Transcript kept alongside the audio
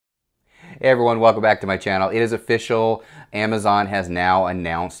Hey everyone, welcome back to my channel. It is official. Amazon has now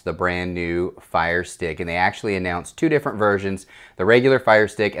announced the brand new Fire Stick, and they actually announced two different versions, the regular Fire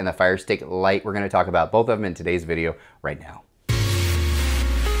Stick and the Fire Stick Lite. We're going to talk about both of them in today's video right now.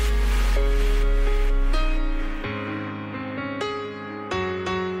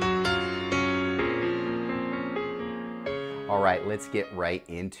 All right, let's get right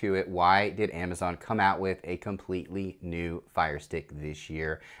into it. Why did Amazon come out with a completely new Fire Stick this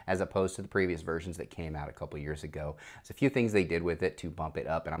year as opposed to the previous versions that came out a couple years ago? There's a few things they did with it to bump it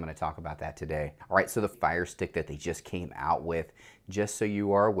up, and I'm going to talk about that today. All right, so the Fire Stick that they just came out with, just so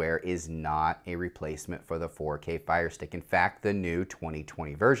you are aware, is not a replacement for the 4K Fire Stick. In fact, the new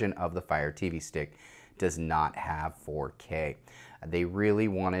 2020 version of the Fire TV Stick does not have 4K. They really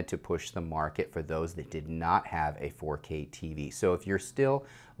wanted to push the market for those that did not have a 4K TV. So if you're still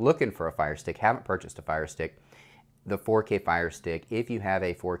looking for a Fire Stick, haven't purchased a Fire Stick, the 4K Fire Stick, if you have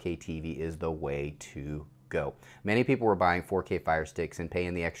a 4K TV, is the way to go. Many people were buying 4K Fire Sticks and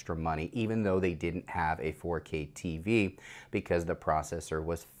paying the extra money even though they didn't have a 4K TV because the processor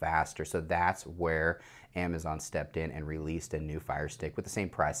was faster. So that's where Amazon stepped in and released a new Fire Stick with the same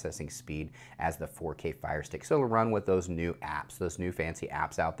processing speed as the 4K Fire Stick. So it'll run with those new apps, those new fancy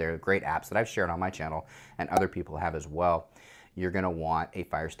apps out there, great apps that I've shared on my channel and other people have as well. You're going to want a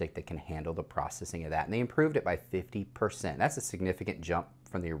Fire Stick that can handle the processing of that. And they improved it by 50%. That's a significant jump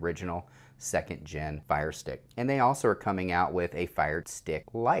from the original second gen Fire Stick. And they also are coming out with a Fire Stick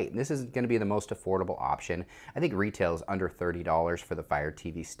Lite. This is going to be the most affordable option. I think retails under $30 for the Fire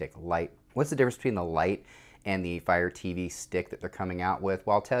TV Stick Lite. What's the difference between the Lite and the Fire TV Stick that they're coming out with?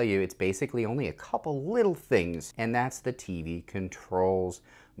 Well, I'll tell you, it's basically only a couple little things, and that's the TV controls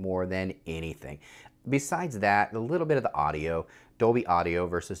more than anything. Besides that, a little bit of the audio, Dolby Audio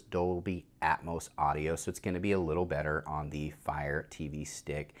versus Dolby Atmos audio, so it's going to be a little better on the Fire TV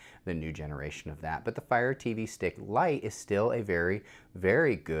Stick, the new generation of that. But the Fire TV Stick Lite is still a very,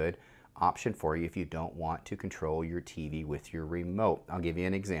 very good option for you if you don't want to control your TV with your remote. I'll give you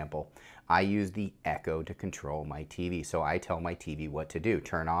an example. I use the Echo to control my TV, so I tell my TV what to do.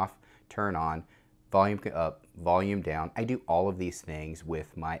 Turn off, turn on, volume up, volume down. I do all of these things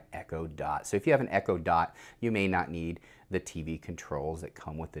with my Echo Dot. So if you have an Echo Dot, you may not need the TV controls that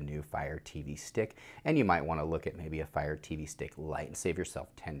come with the new Fire TV Stick, and you might want to look at maybe a Fire TV Stick Lite and save yourself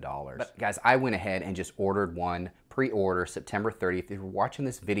 $10. But guys, I went ahead and just ordered one, pre-order September 30th. If you're watching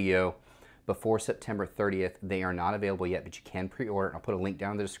this video before September 30th, they are not available yet, but you can pre-order it. I'll put a link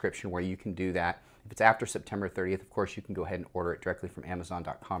down in the description where you can do that. If it's after September 30th, of course, you can go ahead and order it directly from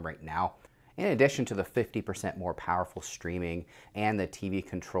Amazon.com right now. In addition to the 50% more powerful streaming and the TV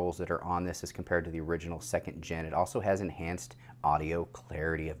controls that are on this as compared to the original second gen, it also has enhanced audio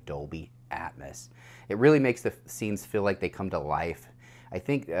clarity of Dolby Atmos. It really makes the scenes feel like they come to life. I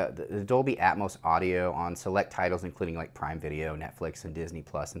think the Dolby Atmos audio on select titles, including like Prime Video, Netflix, and Disney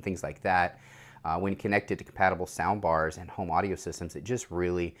Plus, and things like that, when connected to compatible soundbars and home audio systems, it just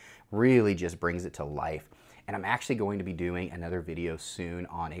really just brings it to life. And I'm actually going to be doing another video soon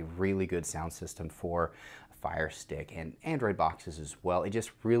on a really good sound system for Fire Stick and Android boxes as well. It just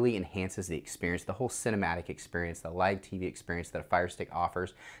really enhances the experience, the whole cinematic experience, the live TV experience that a Fire Stick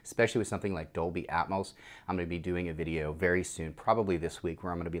offers, especially with something like Dolby Atmos. I'm going to be doing a video very soon, probably this week,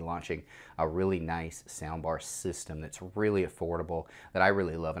 where I'm going to be launching a really nice soundbar system that's really affordable, that I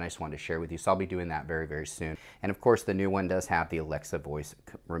really love, and I just wanted to share with you. So I'll be doing that very, very soon. And of course, the new one does have the Alexa voice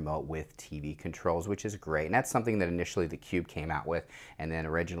remote with TV controls, which is great. And that's something that initially the Cube came out with, and then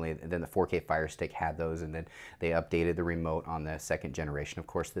originally, then the 4K Fire Stick had those, and then they updated the remote on the second generation. Of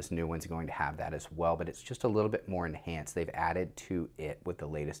course, this new one's going to have that as well, but it's just a little bit more enhanced. They've added to it with the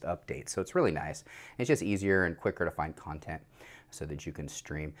latest updates, so it's really nice. It's just easier and quicker to find content so that you can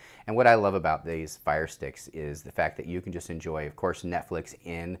stream. And what I love about these Fire Sticks is the fact that you can just enjoy, of course, Netflix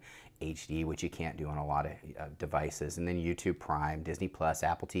in HD, which you can't do on a lot of devices, and then YouTube Prime, Disney Plus,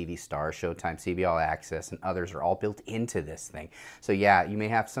 Apple TV, Star, Showtime, CB All Access, and others are all built into this thing. So yeah, you may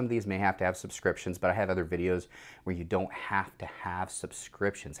have, some of these may have to have subscriptions, but I have other videos where you don't have to have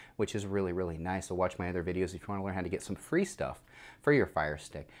subscriptions, which is really, really nice. So watch my other videos if you want to learn how to get some free stuff for your Fire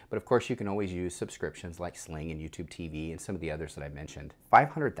Stick. But of course, you can always use subscriptions like Sling and YouTube TV and some of the others that I mentioned.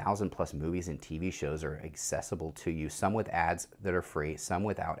 500,000 plus movies and TV shows are accessible to you, some with ads that are free, some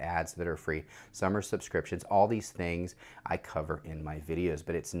without ads that are free, some are subscriptions. All these things I cover in my videos,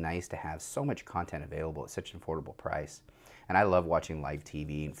 but it's nice to have so much content available at such an affordable price. And I love watching live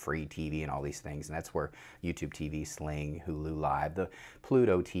TV and free TV and all these things, and that's where YouTube TV, Sling, Hulu Live, the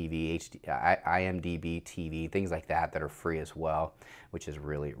Pluto TV, IMDb TV, things like that that are free as well, which is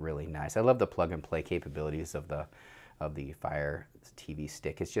really, really nice. I love the plug and play capabilities of the of the Fire TV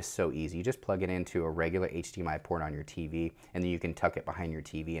stick. It's just so easy. You just plug it into a regular HDMI port on your TV, and then you can tuck it behind your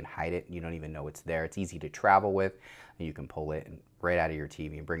TV and hide it. You don't even know it's there. It's easy to travel with, and you can pull it right out of your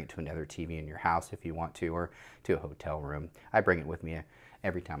TV and bring it to another TV in your house if you want to, or to a hotel room. I bring it with me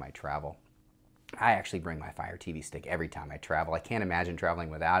every time I travel. I actually bring my Fire TV stick every time I travel. I can't imagine traveling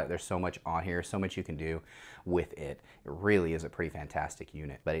without it. There's so much on here, so much you can do with it. It really is a pretty fantastic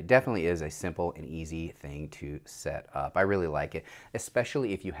unit, but it definitely is a simple and easy thing to set up. I really like it,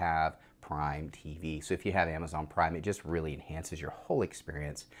 especially if you have Prime TV. So if you have Amazon Prime, it just really enhances your whole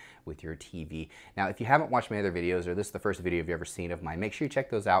experience with your TV. Now, if you haven't watched my other videos, or this is the first video you've ever seen of mine, make sure you check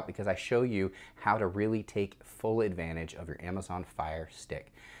those out because I show you how to really take full advantage of your Amazon Fire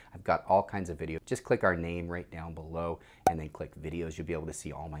Stick. I've got all kinds of videos. Just click our name right down below and then click videos. You'll be able to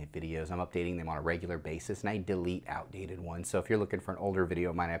see all my videos. I'm updating them on a regular basis and I delete outdated ones. So if you're looking for an older video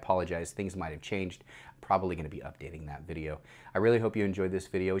of mine, I apologize. Things might have changed. I'm probably going to be updating that video. I really hope you enjoyed this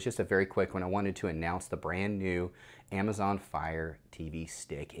video. It's just a very quick one. I wanted to announce the brand new Amazon Fire TV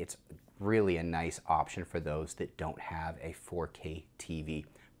stick. It's really a nice option for those that don't have a 4K TV.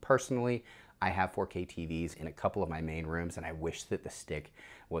 Personally, I have 4K TVs in a couple of my main rooms and I wish that the stick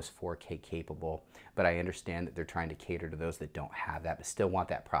was 4K capable, but I understand that they're trying to cater to those that don't have that but still want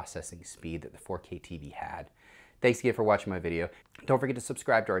that processing speed that the 4K TV had. Thanks again for watching my video. Don't forget to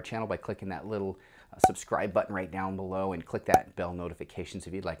subscribe to our channel by clicking that little subscribe button right down below and click that bell notifications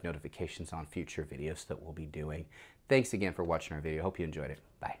if you'd like notifications on future videos that we'll be doing. Thanks again for watching our video. Hope you enjoyed it.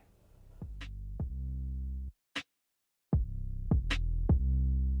 Bye.